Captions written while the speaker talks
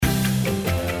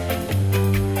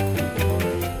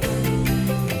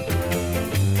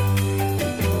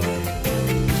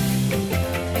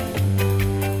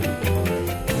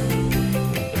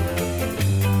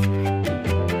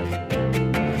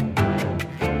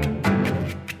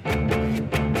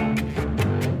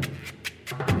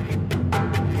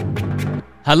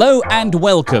Hello and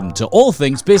welcome to All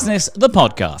Things Business, the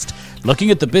podcast,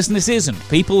 looking at the businesses and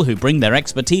people who bring their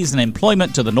expertise and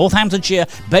employment to the Northamptonshire,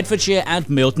 Bedfordshire and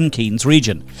Milton Keynes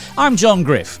region. I'm John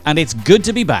Griff, and it's good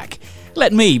to be back.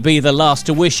 Let me be the last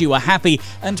to wish you a happy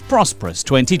and prosperous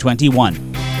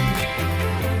 2021.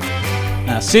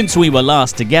 Now, since we were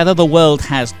last together, the world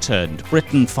has turned.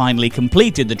 Britain finally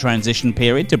completed the transition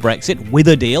period to Brexit with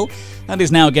a deal and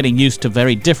is now getting used to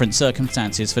very different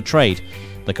circumstances for trade.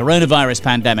 The coronavirus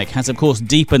pandemic has, of course,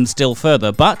 deepened still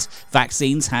further, but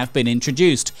vaccines have been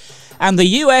introduced. And the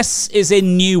US is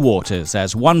in new waters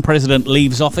as one president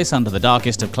leaves office under the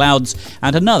darkest of clouds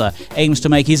and another aims to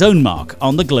make his own mark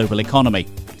on the global economy.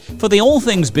 For the All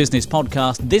Things Business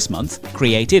podcast this month,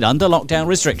 created under lockdown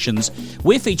restrictions,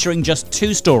 we're featuring just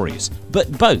two stories,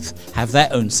 but both have their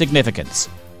own significance.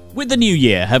 With the new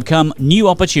year have come new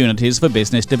opportunities for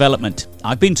business development.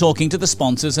 I've been talking to the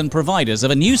sponsors and providers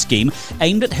of a new scheme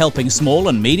aimed at helping small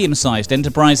and medium-sized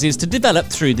enterprises to develop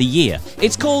through the year.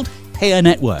 It's called Peer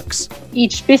Networks.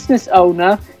 Each business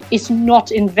owner is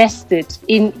not invested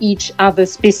in each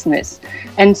other's business.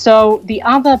 And so the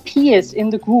other peers in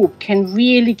the group can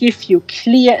really give you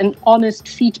clear and honest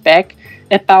feedback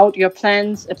about your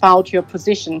plans, about your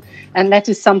position. And that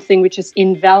is something which is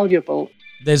invaluable.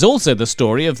 There's also the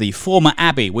story of the former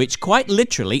abbey, which quite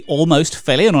literally almost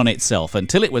fell in on itself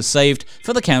until it was saved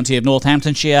for the county of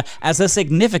Northamptonshire as a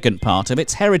significant part of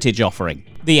its heritage offering.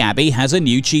 The abbey has a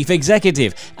new chief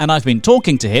executive, and I've been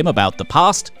talking to him about the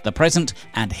past, the present,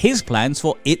 and his plans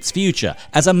for its future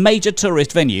as a major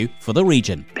tourist venue for the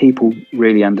region. People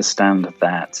really understand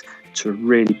that to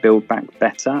really build back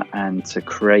better and to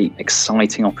create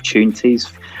exciting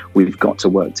opportunities, we've got to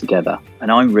work together.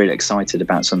 And I'm really excited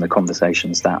about some of the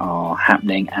conversations that are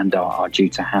happening and are due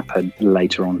to happen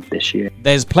later on this year.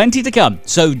 There's plenty to come,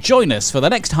 so join us for the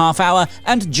next half hour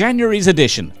and January's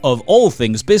edition of All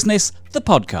Things Business, the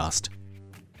podcast.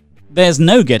 There's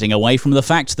no getting away from the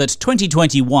fact that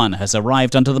 2021 has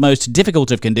arrived under the most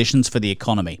difficult of conditions for the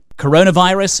economy.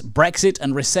 Coronavirus, Brexit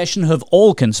and recession have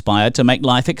all conspired to make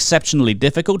life exceptionally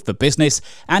difficult for business,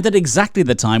 and at exactly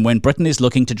the time when Britain is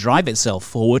looking to drive itself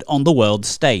forward on the world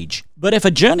stage. But if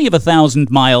a journey of 1,000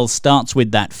 miles starts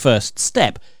with that first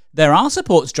step, there are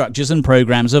support structures and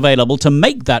programs available to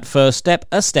make that first step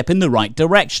a step in the right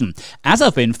direction, as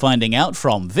I've been finding out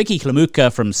from Vicky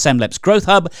Hlomuka from SEMLEP's Growth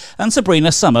Hub and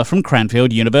Sabrina Sommer from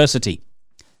Cranfield University.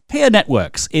 Peer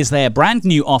Networks is their brand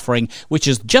new offering, which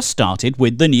has just started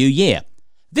with the new year.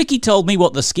 Vicky told me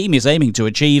what the scheme is aiming to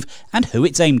achieve and who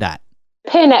it's aimed at.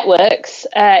 Peer Networks,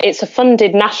 it's a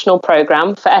funded national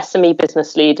programme for SME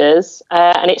business leaders,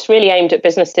 and it's really aimed at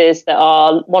businesses that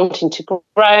are wanting to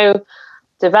grow,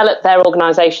 develop their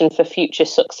organisation for future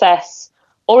success,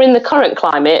 or in the current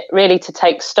climate, really to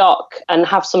take stock and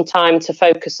have some time to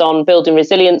focus on building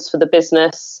resilience for the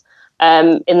business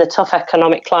in the tough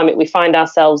economic climate we find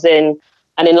ourselves in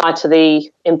and in light of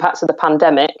the impacts of the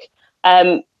pandemic.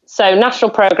 So national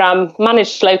programme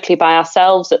managed locally by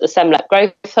ourselves at the SEMLEP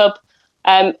Growth Hub.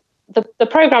 The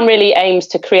programme really aims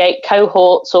to create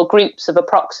cohorts or groups of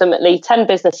approximately 10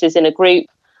 businesses in a group,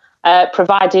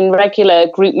 providing regular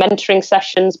group mentoring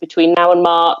sessions between now and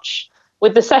March,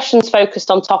 with the sessions focused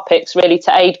on topics really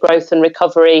to aid growth and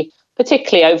recovery,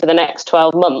 particularly over the next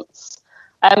 12 months.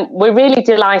 We're really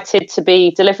delighted to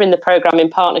be delivering the programme in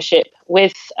partnership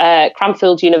with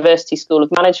Cranfield University School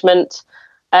of Management.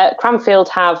 Cranfield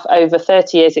have over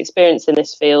 30 years' experience in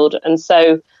this field, and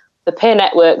so the peer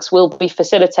networks will be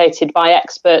facilitated by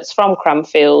experts from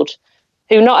Cranfield,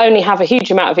 who not only have a huge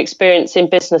amount of experience in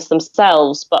business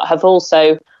themselves, but have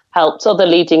also helped other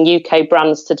leading UK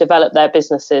brands to develop their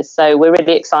businesses. So we're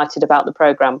really excited about the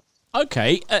programme.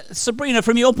 OK, Sabrina,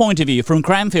 from your point of view, from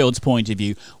Cranfield's point of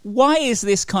view, why is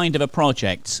this kind of a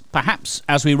project, perhaps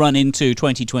as we run into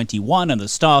 2021 and the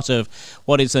start of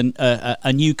what is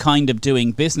a new kind of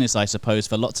doing business, I suppose,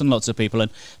 for lots and lots of people,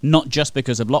 and not just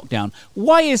because of lockdown,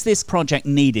 why is this project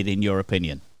needed, in your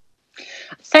opinion?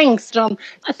 Thanks, John.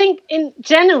 I think in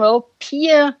general,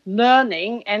 peer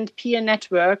learning and peer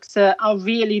networks are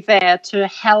really there to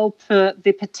help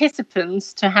the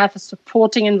participants to have a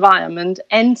supporting environment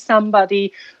and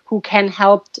somebody who can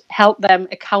help them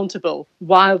accountable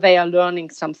while they are learning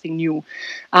something new.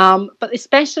 But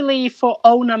especially for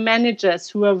owner managers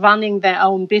who are running their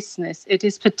own business, it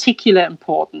is particularly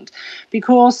important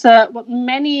because what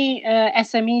many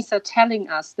SMEs are telling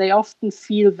us, they often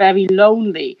feel very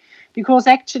lonely. Because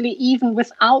actually, even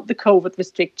without the COVID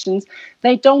restrictions,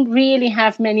 they don't really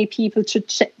have many people to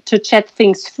chat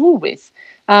things through with.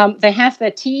 They have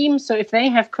their team, so if they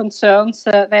have concerns,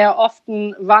 they are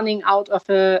often running out of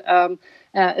a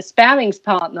sparings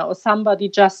partner or somebody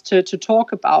just to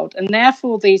talk about. And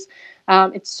therefore,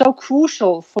 it's so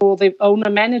crucial for the owner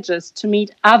managers to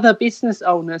meet other business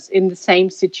owners in the same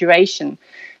situation.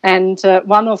 And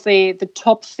one of the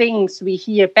top things we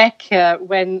hear back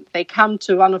when they come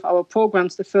to one of our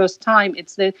programs the first time,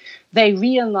 it's that they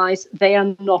realize they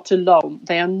are not alone.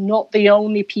 They are not the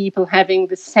only people having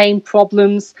the same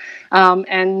problems.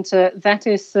 And that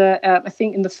is, I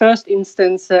think, in the first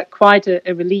instance, quite a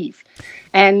relief.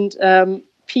 And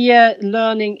peer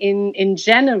learning in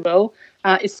general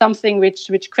is something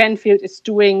which Cranfield is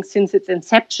doing since its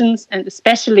inceptions, and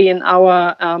especially in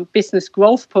our business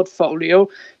growth portfolio,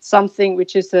 something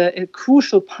which is a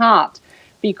crucial part,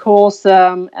 because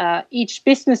each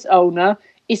business owner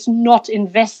is not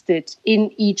invested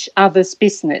in each other's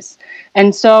business.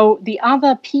 And so the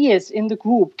other peers in the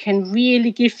group can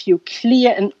really give you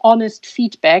clear and honest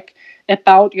feedback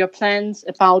about your plans,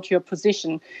 about your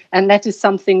position. And that is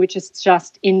something which is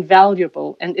just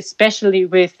invaluable. And especially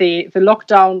with the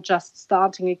lockdown just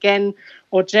starting again,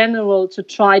 or general, to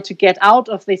try to get out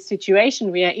of this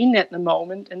situation we are in at the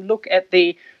moment and look at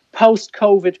the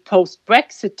post-COVID,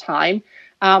 post-Brexit time.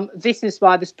 This is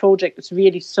why this project is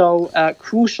really so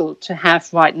crucial to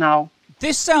have right now.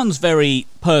 This sounds very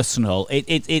personal.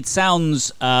 It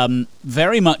sounds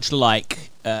very much like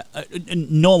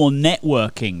normal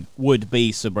networking would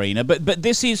be, Sabrina. But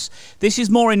this is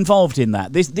more involved in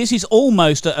that. This is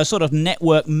almost a sort of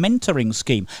network mentoring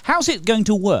scheme. How's it going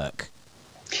to work?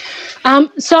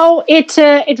 So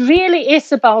it really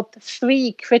is about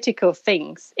three critical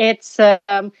things. It's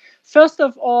first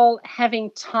of all, having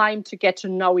time to get to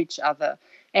know each other.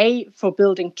 For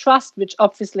building trust, which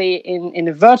obviously in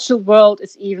a virtual world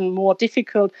is even more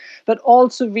difficult, but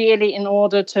also really in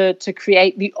order to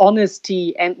create the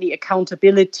honesty and the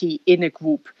accountability in a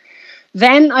group.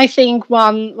 Then I think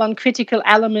one critical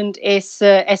element is,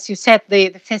 as you said,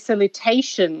 the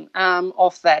facilitation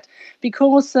of that,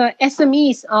 because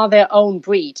SMEs are their own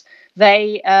breed.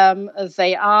 They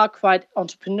are quite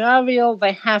entrepreneurial.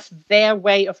 They have their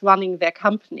way of running their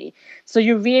company. So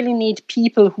you really need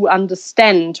people who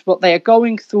understand what they are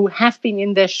going through, have been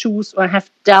in their shoes, or have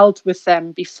dealt with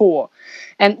them before.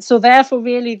 And so therefore,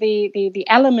 really the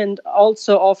element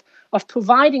also of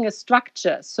providing a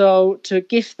structure, so to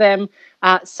give them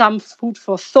some food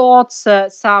for thoughts,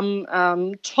 some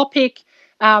topic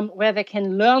where they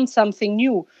can learn something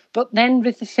new, but then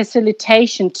with the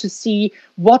facilitation to see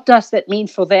what does that mean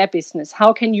for their business?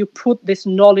 How can you put this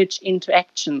knowledge into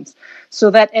actions?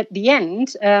 So that at the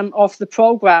end of the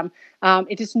program,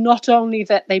 it is not only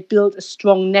that they build a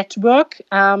strong network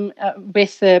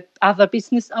with other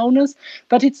business owners,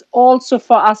 but it's also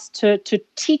for us to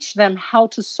teach them how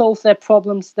to solve their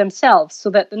problems themselves, so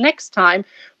that the next time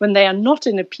when they are not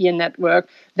in a peer network,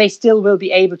 they still will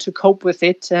be able to cope with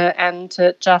it and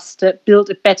just build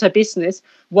a better business,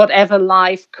 whatever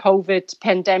life, COVID,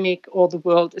 pandemic, or the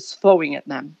world is throwing at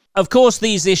them. Of course,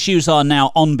 these issues are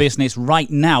now on business right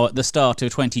now at the start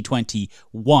of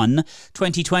 2021.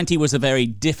 2020 was a very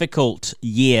difficult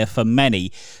year for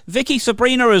many. Vicky,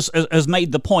 Sabrina has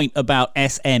made the point about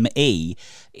SME.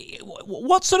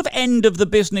 What sort of end of the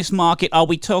business market are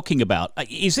we talking about?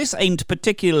 Is this aimed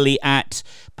particularly at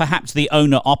perhaps the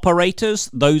owner-operators,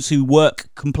 those who work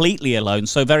completely alone,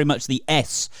 so very much the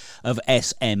S of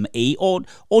SME,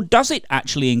 or does it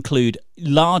actually include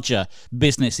larger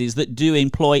businesses that do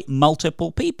employ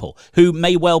multiple people who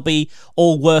may well be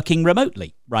all working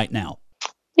remotely right now?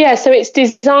 Yeah, so it's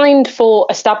designed for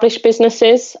established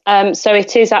businesses. So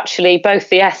it is actually both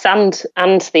the S and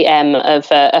the M of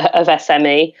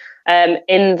SME,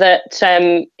 in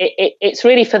that it's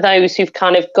really for those who've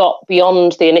kind of got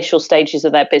beyond the initial stages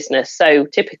of their business. So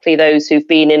typically those who've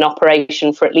been in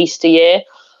operation for at least a year.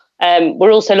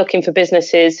 We're also looking for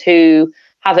businesses who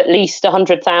have at least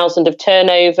 100,000 of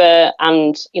turnover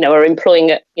and, are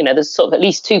employing, there's sort of at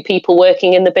least two people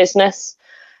working in the business.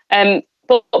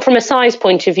 But from a size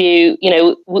point of view,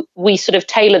 we sort of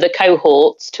tailor the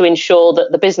cohorts to ensure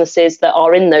that the businesses that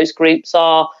are in those groups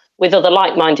are with other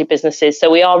like-minded businesses. So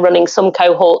we are running some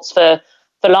cohorts for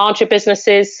larger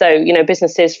businesses. So,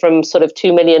 businesses from sort of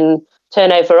 2 million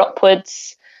turnover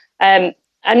upwards. And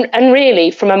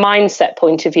really, from a mindset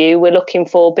point of view, we're looking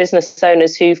for business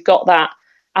owners who've got that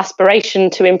aspiration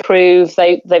to improve.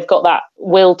 They've got that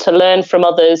will to learn from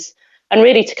others, and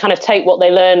really to kind of take what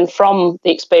they learn from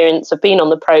the experience of being on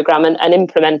the programme and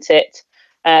implement it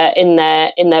in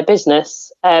their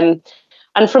business.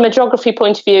 And from a geography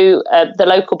point of view, the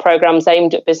local programme's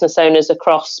aimed at business owners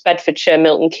across Bedfordshire,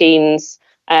 Milton Keynes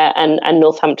and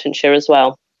Northamptonshire as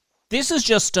well. This has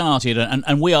just started,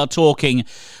 and we are talking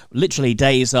literally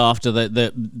days after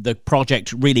the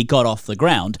project really got off the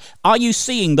ground. Are you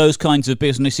seeing those kinds of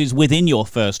businesses within your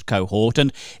first cohort,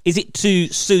 and is it too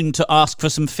soon to ask for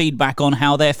some feedback on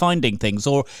how they're finding things,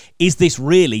 or is this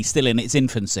really still in its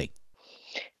infancy?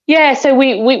 Yeah, so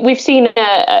we've seen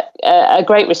a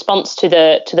great response to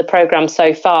the programme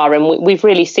so far, and we've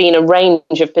really seen a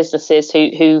range of businesses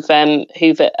who've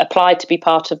applied to be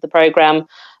part of the programme.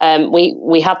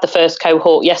 We had the first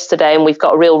cohort yesterday, and we've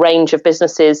got a real range of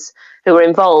businesses who are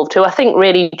involved, who I think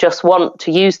really just want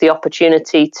to use the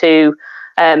opportunity to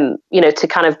to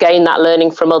kind of gain that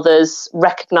learning from others,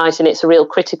 recognising it's a real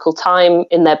critical time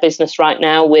in their business right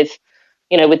now with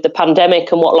the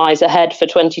pandemic and what lies ahead for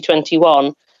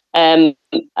 2021. And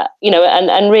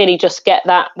really just get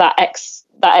that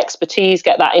expertise,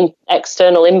 get that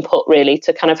external input really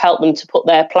to kind of help them to put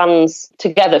their plans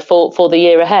together for the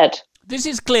year ahead. This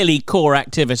is clearly core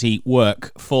activity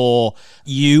work for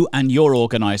you and your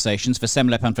organisations, for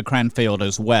SEMLEP and for Cranfield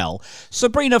as well.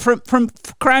 Sabrina, from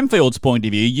Cranfield's point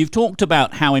of view, you've talked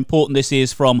about how important this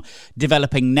is from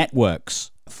developing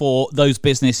networks for those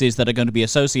businesses that are going to be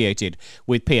associated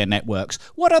with peer networks.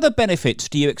 What other benefits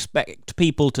do you expect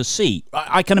people to see?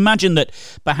 I can imagine that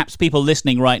perhaps people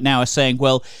listening right now are saying,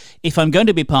 well, if I'm going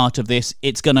to be part of this,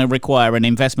 it's going to require an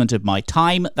investment of my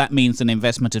time. That means an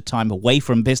investment of time away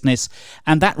from business.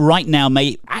 And that right now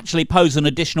may actually pose an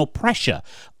additional pressure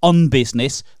on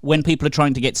business when people are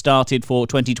trying to get started for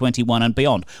 2021 and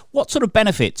beyond. What sort of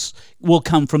benefits will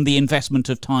come from the investment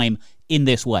of time in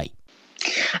this way?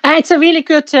 It's a really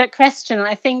good question.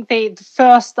 I think the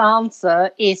first answer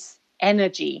is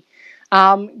energy.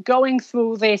 Going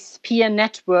through this peer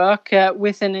network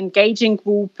with an engaging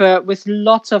group with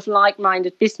lots of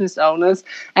like-minded business owners,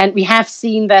 and we have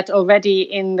seen that already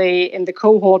in the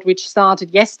cohort which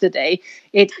started yesterday.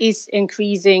 It is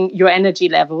increasing your energy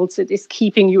levels. It is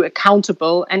keeping you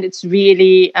accountable, and it's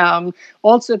really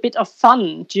also a bit of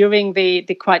fun during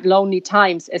the quite lonely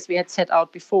times, as we had set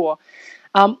out before.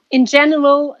 In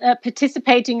general,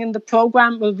 participating in the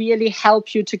program will really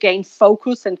help you to gain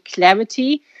focus and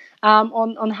clarity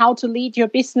on how to lead your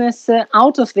business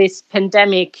out of this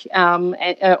pandemic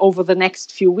over the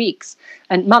next few weeks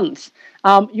and months.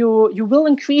 You will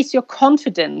increase your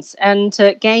confidence and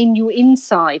gain new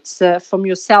insights from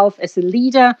yourself as a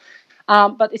leader,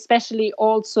 but especially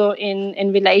also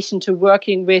in relation to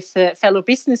working with fellow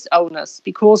business owners,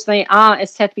 because they are,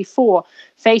 as said before,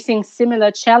 facing similar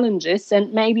challenges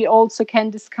and maybe also can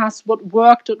discuss what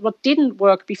worked or what didn't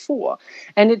work before.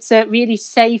 And it's a really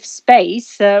safe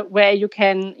space where you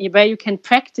can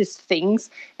practice things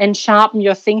and sharpen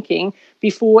your thinking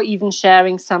before even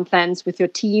sharing some plans with your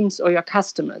teams or your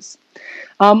customers.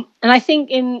 And I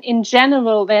think in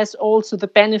general, there's also the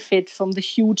benefit from the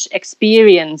huge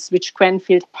experience which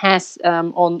Cranfield has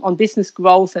on business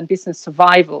growth and business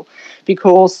survival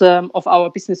because of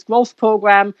our business growth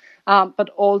program, but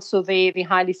also the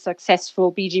highly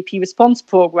successful BGP response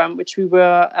program, which we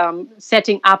were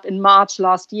setting up in March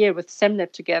last year with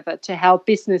SEMLEP together to help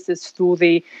businesses through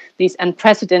these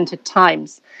unprecedented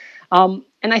times.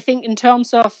 And I think in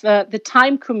terms of the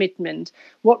time commitment,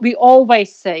 what we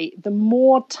always say, the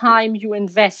more time you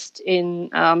invest in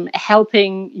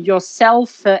helping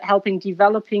yourself, helping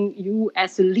developing you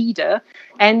as a leader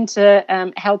and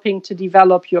helping to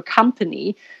develop your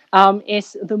company,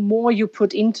 is the more you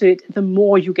put into it, the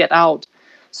more you get out.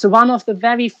 So one of the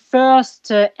very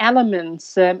first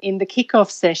elements in the kickoff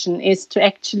session is to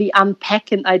actually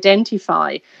unpack and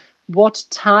identify what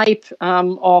type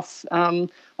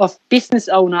of business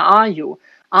owner are you?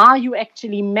 Are you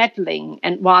actually meddling?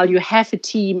 And while you have a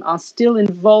team, are still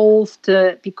involved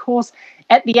because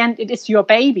at the end, it is your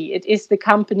baby. It is the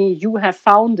company you have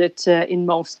founded in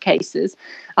most cases.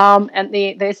 And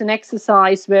there's an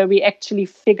exercise where we actually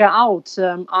figure out,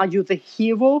 are you the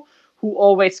hero who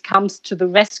always comes to the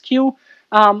rescue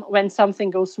when something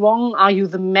goes wrong? Are you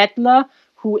the meddler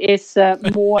who is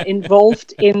more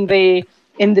involved in the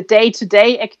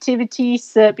day-to-day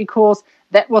activities because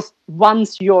that was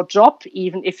once your job,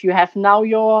 even if you have now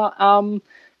your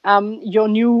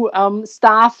new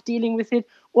staff dealing with it?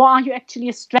 Or are you actually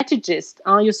a strategist?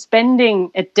 Are you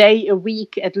spending a day a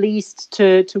week at least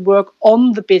to work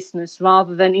on the business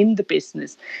rather than in the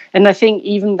business? And I think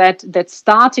even that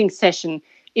starting session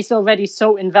is already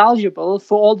so invaluable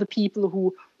for all the people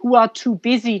who are too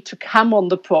busy to come on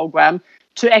the program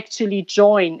to actually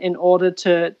join in order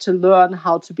to learn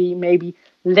how to be maybe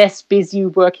less busy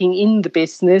working in the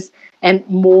business and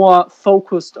more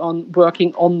focused on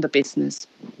working on the business.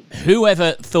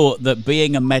 Whoever thought that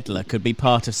being a meddler could be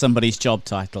part of somebody's job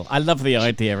title? I love the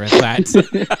idea of that.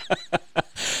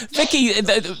 Vicky,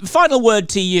 the final word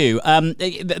to you.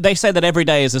 They say that every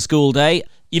day is a school day.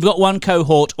 You've got one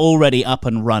cohort already up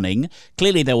and running.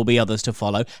 Clearly there will be others to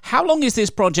follow. How long is this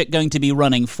project going to be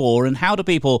running for, and how do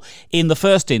people, in the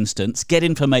first instance, get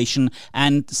information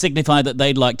and signify that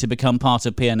they'd like to become part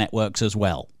of peer networks as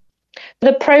well?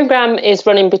 The programme is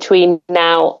running between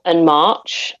now and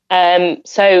March.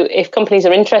 So if companies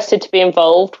are interested to be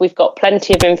involved, we've got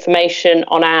plenty of information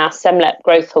on our SEMLEP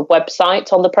Growth Hub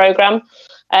website on the programme.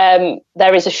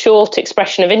 There is a short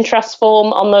expression of interest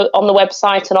form on the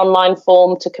website, an online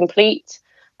form to complete.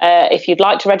 If you'd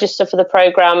like to register for the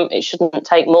programme, it shouldn't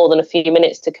take more than a few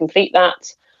minutes to complete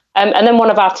that. And then one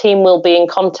of our team will be in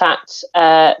contact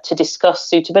to discuss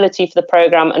suitability for the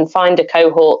programme and find a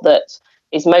cohort that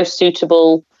is most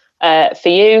suitable for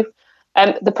you.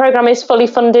 The programme is fully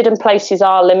funded and places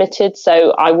are limited,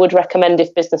 so I would recommend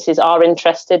if businesses are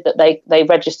interested that they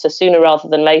register sooner rather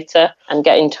than later and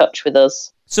get in touch with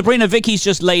us. Sabrina, Vicky's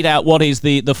just laid out what is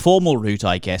the formal route,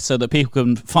 I guess, so that people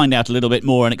can find out a little bit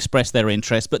more and express their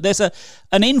interest. But there's an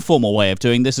informal way of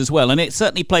doing this as well, and it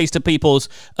certainly plays to people's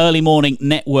early morning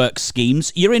network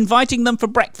schemes. You're inviting them for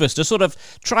breakfast, a sort of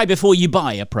try before you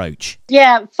buy approach.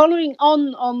 Yeah, following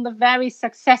on the very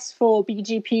successful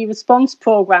BGP response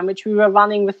program, which we were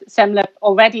running with SEMLEP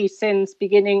already since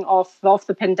beginning of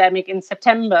the pandemic in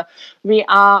September, we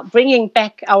are bringing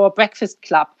back our breakfast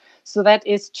club. So that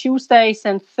is Tuesdays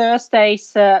and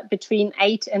Thursdays between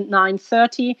 8 and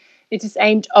 9:30. It is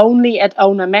aimed only at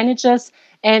owner-managers,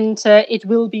 and it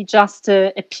will be just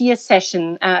a peer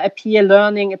session, a peer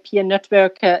learning, a peer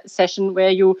network session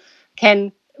where you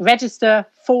can register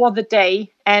for the day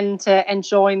and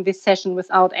join this session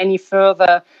without any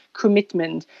further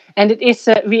commitment. And it is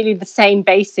really the same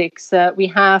basics. We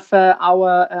have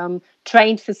our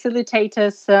trained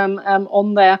facilitators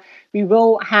on there. We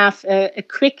will have a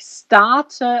quick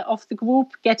start of the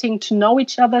group, getting to know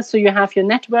each other. So you have your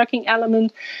networking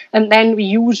element. And then we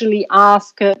usually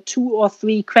ask 2 or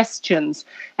 3 questions.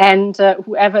 And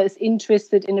whoever is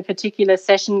interested in a particular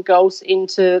session goes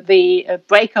into the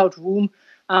breakout room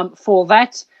for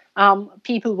that.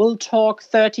 People will talk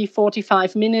 30,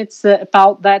 45 minutes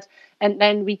about that. And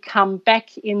then we come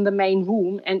back in the main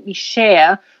room and we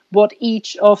share what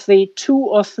each of the 2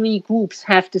 or 3 groups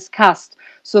have discussed.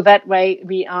 So that way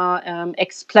we are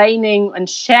explaining and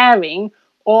sharing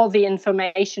all the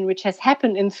information which has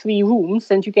happened in 3 rooms,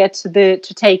 and you get to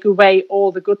take away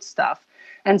all the good stuff.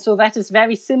 And so that is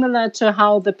very similar to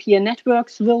how the peer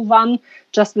networks will run,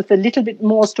 just with a little bit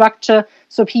more structure,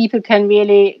 so people can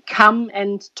really come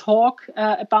and talk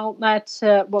about that,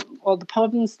 what all the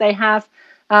problems they have,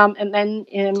 and then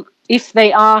if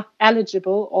they are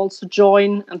eligible, also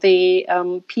join the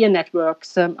peer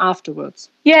networks afterwards.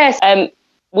 Yes,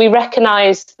 we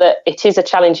recognise that it is a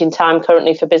challenging time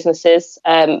currently for businesses,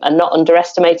 and not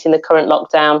underestimating the current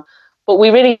lockdown. But we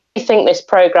really think this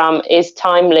programme is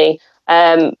timely,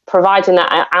 providing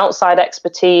that outside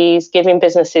expertise, giving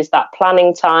businesses that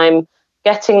planning time,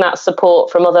 getting that support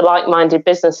from other like-minded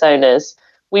business owners.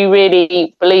 We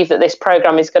really believe that this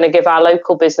programme is going to give our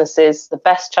local businesses the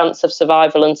best chance of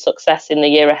survival and success in the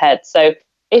year ahead. So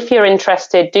if you're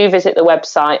interested, do visit the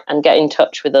website and get in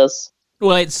touch with us.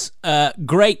 Well, it's a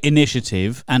great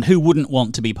initiative, and who wouldn't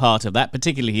want to be part of that?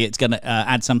 Particularly, it's going to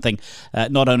add something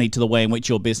not only to the way in which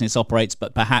your business operates,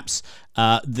 but perhaps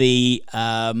the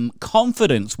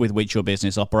confidence with which your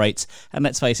business operates. And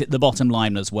let's face it, the bottom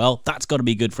line as well. That's got to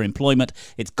be good for employment.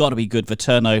 It's got to be good for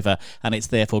turnover, and it's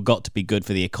therefore got to be good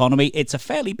for the economy. It's a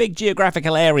fairly big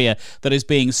geographical area that is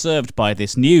being served by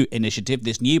this new initiative,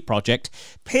 this new project.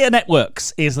 Peer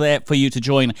Networks is there for you to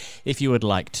join if you would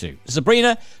like to.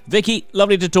 Sabrina, Vicky,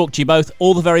 lovely to talk to you both.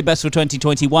 All the very best for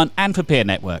 2021 and for Peer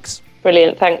Networks.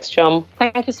 Brilliant. Thanks, John.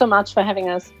 Thank you so much for having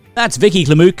us. That's Vicky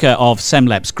Hlomuka of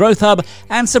SEMLEP's Growth Hub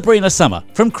and Sabrina Sommer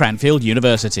from Cranfield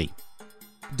University.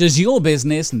 Does your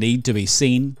business need to be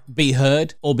seen, be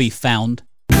heard, or be found?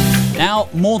 Now,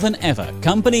 more than ever,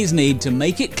 companies need to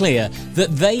make it clear that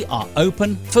they are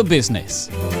open for business.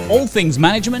 All Things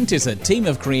Management is a team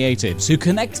of creatives who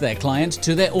connect their client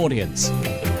to their audience.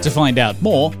 To find out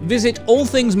more, visit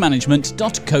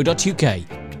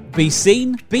allthingsmanagement.co.uk. Be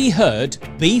seen, be heard,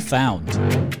 be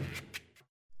found.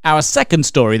 Our second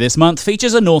story this month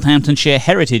features a Northamptonshire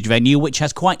heritage venue which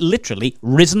has quite literally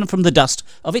risen from the dust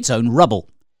of its own rubble.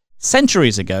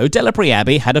 Centuries ago, Delapre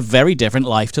Abbey had a very different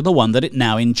life to the one that it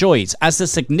now enjoys as a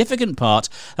significant part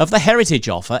of the heritage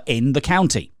offer in the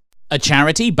county. A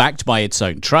charity backed by its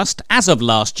own trust, as of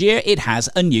last year it has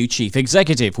a new chief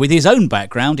executive with his own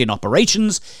background in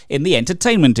operations in the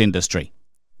entertainment industry.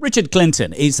 Richard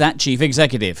Clinton is that chief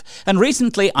executive, and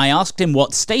recently I asked him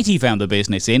what state he found the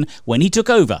business in when he took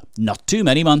over, not too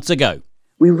many months ago.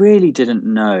 We really didn't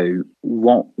know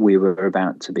what we were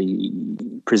about to be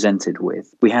presented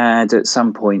with. We had at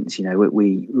some points,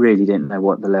 we really didn't know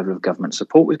what the level of government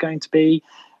support was going to be.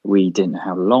 We didn't know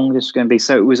how long this was going to be.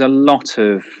 So it was a lot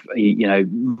of,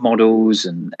 models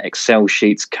and Excel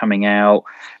sheets coming out,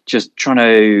 just trying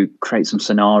to create some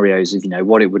scenarios of,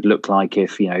 what it would look like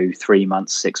if, 3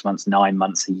 months, 6 months, 9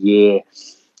 months, a year,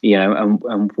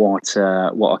 and what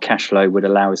our cash flow would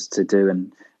allow us to do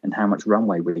and how much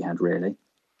runway we had, really.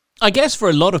 I guess for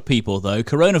a lot of people, though,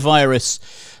 coronavirus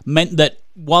meant that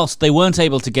whilst they weren't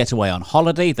able to get away on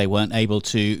holiday, they weren't able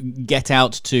to get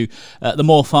out to the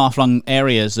more far-flung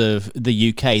areas of the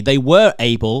UK, they were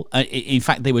able, in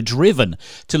fact, they were driven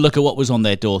to look at what was on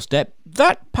their doorstep.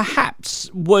 That perhaps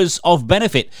was of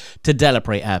benefit to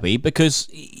Delapre Abbey, because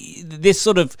this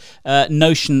sort of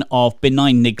notion of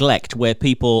benign neglect, where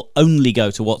people only go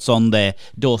to what's on their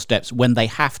doorsteps when they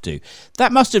have to,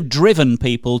 that must have driven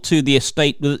people to the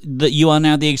estate that you are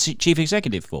now the chief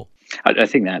executive for. I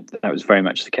think that was very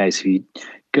much the case. If you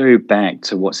go back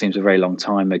to what seems a very long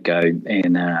time ago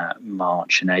in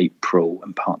March and April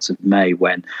and parts of May,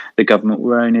 when the government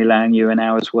were only allowing you an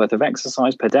hour's worth of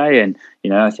exercise per day, and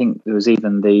I think there was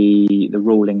even the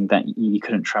ruling that you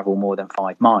couldn't travel more than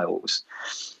 5 miles.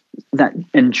 That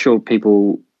ensured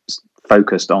people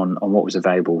focused on what was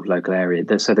available local area.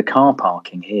 So the car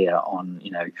parking here on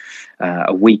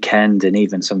a weekend and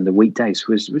even some of the weekdays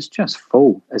was just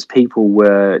full, as people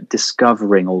were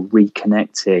discovering or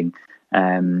reconnecting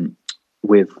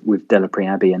with Delapre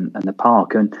Abbey and the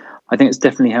park. And I think it's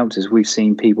definitely helped us. We've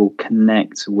seen people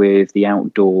connect with the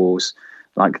outdoors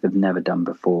like they've never done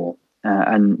before,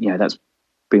 and that's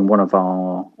been one of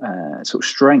our sort of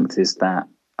strengths, is that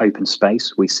open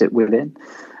space we sit within,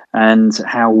 and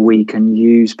how we can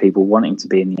use people wanting to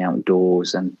be in the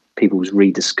outdoors and people's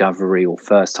rediscovery or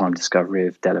first-time discovery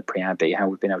of Delapre Abbey, how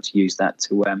we've been able to use that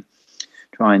to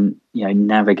try and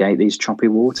navigate these choppy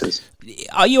waters.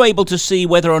 Are you able to see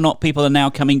whether or not people are now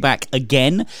coming back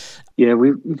again? Yeah,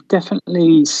 we've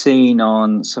definitely seen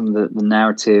on some of the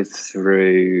narrative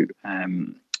through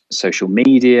social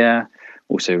media,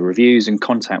 also reviews and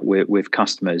contact with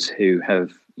customers who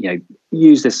have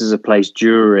use this as a place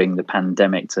during the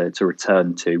pandemic to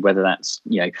return to, whether that's,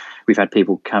 we've had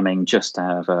people coming just to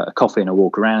have a coffee and a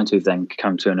walk around, who've then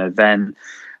come to an event.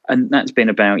 And that's been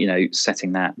about,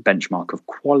 setting that benchmark of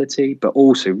quality, but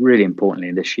also really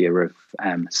importantly this year of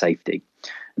safety.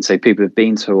 And so people have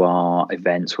been to our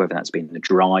events, whether that's been the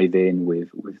drive-in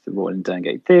with the Royal and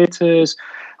Durngate Theatres,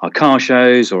 our car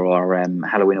shows, or our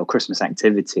Halloween or Christmas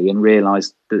activity, and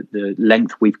realised that the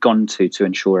length we've gone to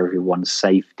ensure everyone's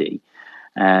safety.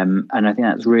 And I think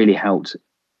that's really helped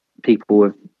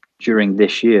people during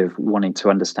this year of wanting to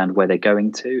understand where they're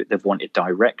going to. They've wanted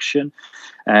direction.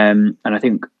 And I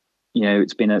think,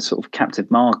 it's been a sort of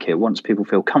captive market. Once people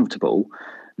feel comfortable,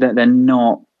 that they're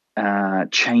not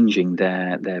changing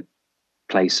their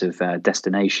place of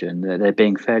destination. They're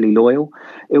being fairly loyal.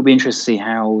 It'll be interesting to see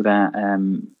how that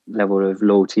level of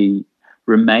loyalty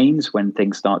remains when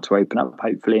things start to open up,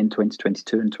 hopefully in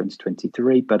 2022 and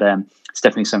 2023. But it's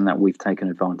definitely something that we've taken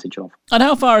advantage of. And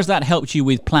how far has that helped you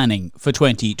with planning for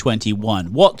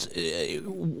 2021? What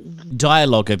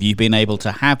dialogue have you been able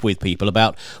to have with people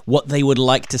about what they would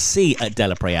like to see at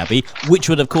Delapre Abbey, which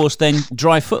would, of course, then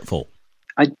drive footfall?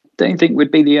 I don't think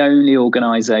we'd be the only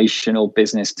organisation or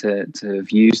business to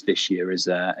have used this year as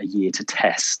a year to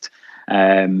test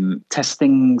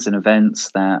things and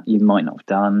events that you might not have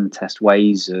done, test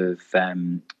ways of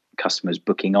customers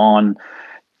booking on,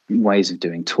 ways of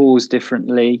doing tours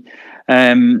differently.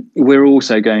 We're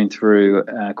also going through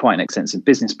quite an extensive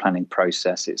business planning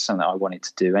process. It's something that I wanted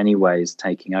to do anyway, is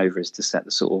taking over, is to set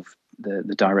the sort of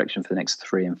the direction for the next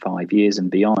 3 and 5 years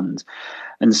and beyond.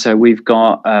 And so we've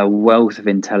got a wealth of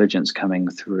intelligence coming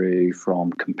through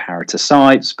from comparator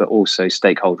sites, but also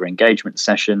stakeholder engagement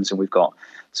sessions. And we've got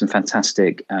some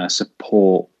fantastic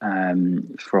support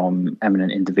from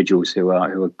eminent individuals who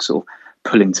are sort of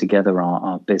pulling together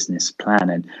our business plan.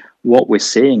 And what we're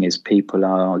seeing is people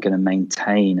are going to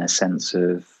maintain a sense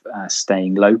of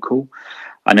staying local.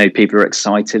 I know people are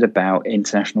excited about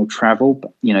international travel,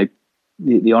 but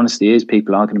the honesty is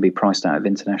people are going to be priced out of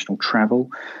international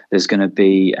travel. There's going to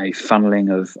be a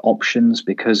funneling of options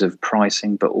because of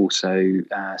pricing, but also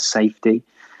safety.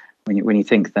 When you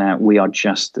think that we are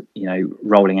just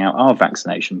rolling out our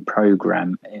vaccination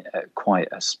program at quite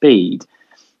a speed,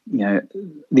 the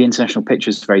international picture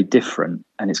is very different,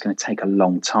 and it's going to take a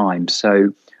long time.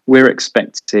 So we're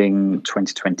expecting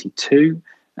 2022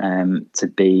 to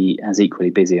be as equally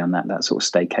busy on that sort of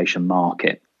staycation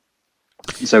market.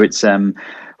 So it's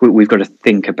we've got to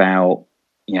think about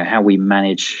how we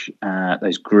manage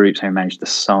those groups, how we manage the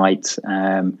site,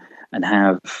 and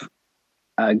have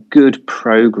a good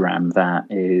program that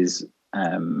is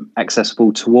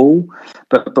accessible to all,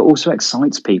 but also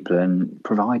excites people and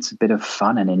provides a bit of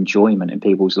fun and enjoyment in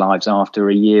people's lives after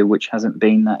a year which hasn't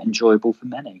been that enjoyable for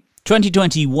many.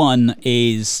 2021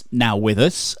 is now with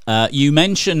us. You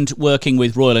mentioned working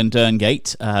with Royal and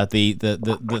Derngate,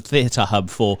 the theatre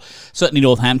hub for certainly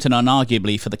Northampton and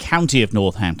arguably for the county of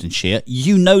Northamptonshire.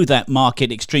 You know that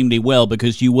market extremely well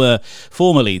because you were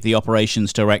formerly the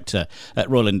operations director at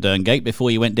Royal and Derngate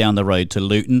before you went down the road to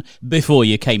Luton, before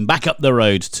you came back up the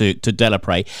road to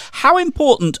Delapre. How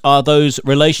important are those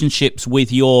relationships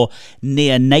with your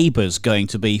near neighbours going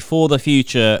to be for the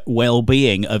future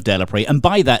well-being of Delapre? And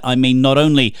by that, I mean not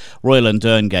only Royal and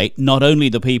Derngate, not only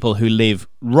the people who live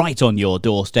right on your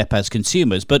doorstep as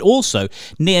consumers, but also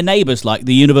near neighbours like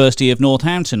the University of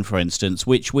Northampton, for instance,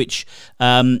 which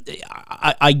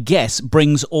I guess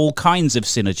brings all kinds of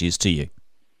synergies to you.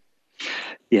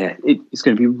 Yeah, it's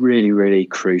going to be really, really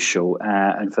crucial.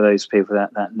 And for those people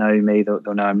that know me, they'll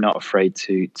know I'm not afraid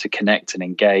to connect and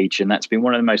engage. And that's been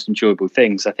one of the most enjoyable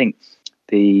things. I think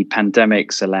the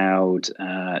pandemic's allowed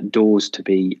doors to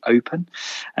be open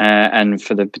and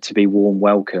for there to be warm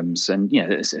welcomes. And,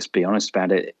 let's be honest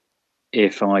about it.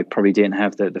 If I probably didn't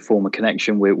have the former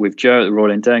connection with Joe at the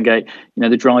Royal and Derngate,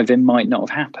 the drive-in might not have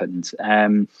happened.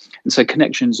 And so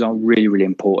connections are really, really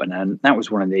important. And that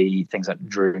was one of the things that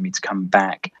drew me to come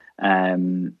back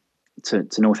to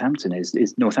Northampton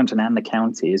is Northampton and the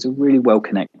county is really well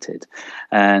connected,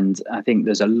 and I think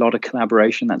there's a lot of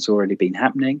collaboration that's already been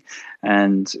happening,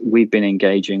 and we've been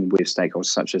engaging with stakeholders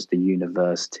such as the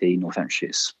university,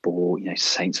 Northamptonshire Sport,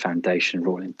 Saints Foundation,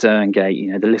 Royal and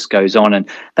Derngate, the list goes on, and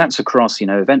that's across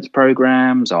events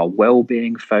programs, our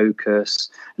wellbeing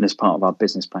focus, and as part of our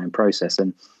business planning process.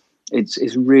 And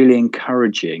it's really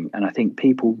encouraging, and I think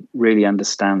people really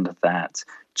understand that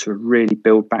to really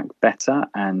build back better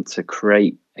and to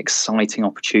create exciting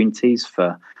opportunities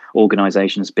for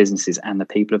organisations, businesses and the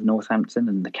people of Northampton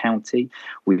and the county,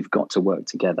 we've got to work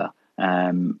together.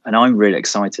 And I'm really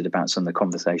excited about some of the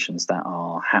conversations that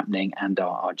are happening and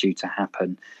are due to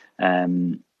happen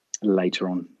later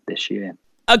on this year.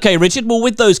 Okay, Richard, well,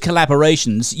 with those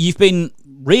collaborations, you've been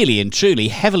really and truly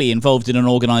heavily involved in an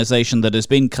organisation that has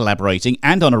been collaborating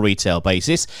and on a retail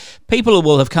basis. People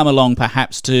will have come along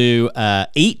perhaps to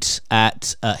eat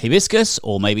at Hibiscus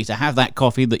or maybe to have that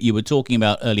coffee that you were talking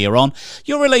about earlier on.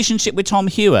 Your relationship with Tom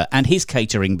Hewer and his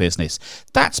catering business,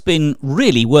 that's been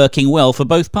really working well for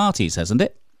both parties, hasn't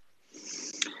it?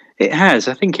 It has.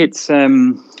 I think it's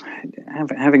having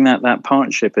that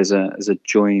partnership as a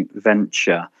joint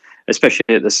venture. Especially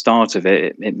at the start of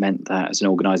it, it meant that as an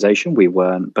organisation, we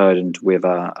weren't burdened with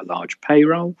a large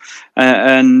payroll.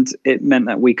 And it meant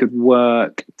that we could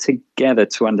work together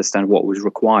to understand what was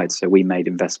required. So we made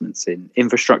investments in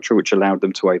infrastructure, which allowed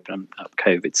them to open up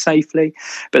COVID safely.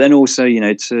 But then also,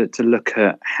 to look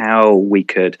at how we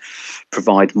could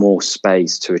provide more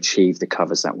space to achieve the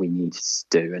covers that we needed to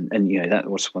do. And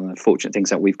that was one of the fortunate things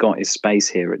that we've got is space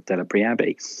here at Delapre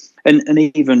Abbey. And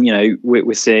even,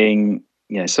 we're seeing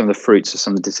some of the fruits of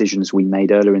some of the decisions we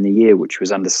made earlier in the year, which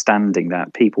was understanding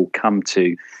that people come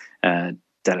to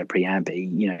Delapre Abbey,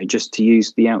 just to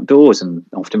use the outdoors and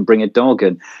often bring a dog.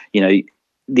 And,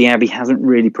 the Abbey hasn't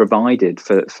really provided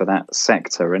for that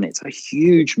sector. And it's a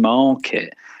huge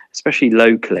market, especially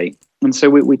locally. And so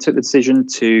we took the decision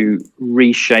to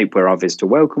reshape where our visitor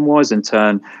welcome was and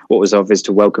turn what was our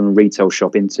visitor welcome retail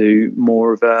shop into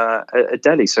more of a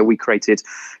deli. So we created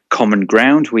common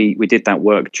ground. We did that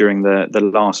work during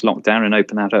the last lockdown and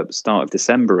opened that up at the start of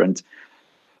December. And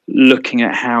looking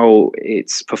at how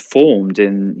it's performed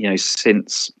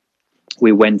since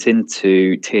we went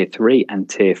into tier 3 and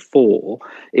tier 4,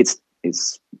 it's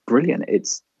brilliant.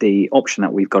 It's the option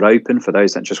that we've got open for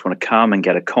those that just want to come and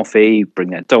get a coffee, bring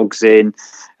their dogs in.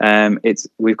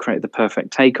 We've created the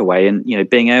perfect takeaway, and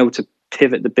being able to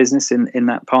pivot the business in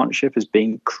that partnership has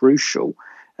been crucial.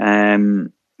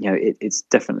 It's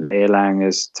definitely allowing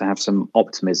us to have some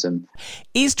optimism.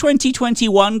 Is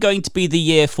 2021 going to be the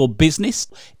year for business?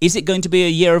 Is it going to be a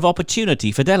year of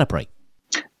opportunity for Delapre?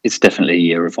 It's definitely a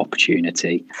year of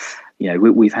opportunity.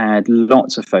 We've had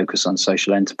lots of focus on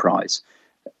social enterprise.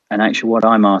 And actually what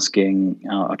I'm asking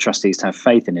our trustees to have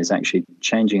faith in is actually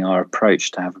changing our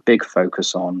approach to have a big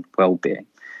focus on well-being.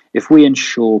 If we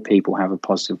ensure people have a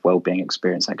positive well-being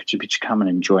experience, that could just be coming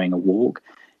and enjoying a walk,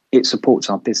 it supports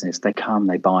our business. They come,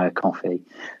 they buy a coffee.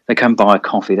 They come buy a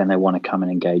coffee, then they want to come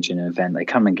and engage in an event. They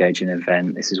come engage in an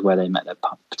event. This is where they met their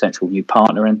potential new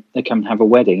partner, and they come and have a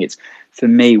wedding. It's, for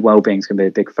me, well-being is going to be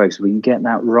a big focus. If we can get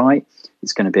that right,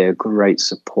 it's going to be a great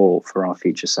support for our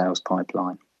future sales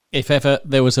pipeline. If ever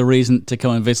there was a reason to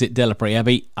come and visit Delapre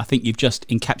Abbey, I think you've just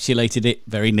encapsulated it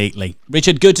very neatly.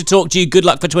 Richard, good to talk to you. Good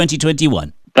luck for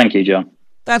 2021. Thank you, John.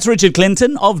 That's Richard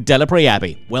Clinton of Delapre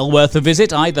Abbey. Well worth a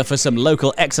visit, either for some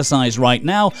local exercise right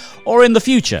now or in the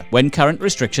future when current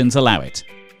restrictions allow it.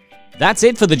 That's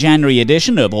it for the January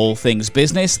edition of All Things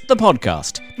Business, the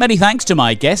podcast. Many thanks to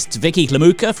my guests, Vicky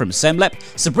Hlomuka from SEMLEP,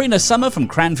 Sabrina Sommer from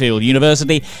Cranfield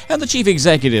University, and the Chief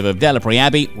Executive of Delapre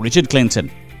Abbey, Richard Clinton.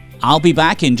 I'll be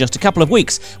back in just a couple of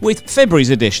weeks with February's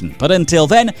edition, but until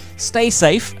then, stay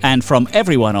safe, and from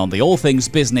everyone on the All Things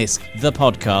Business, the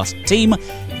podcast team,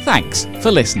 thanks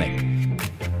for listening.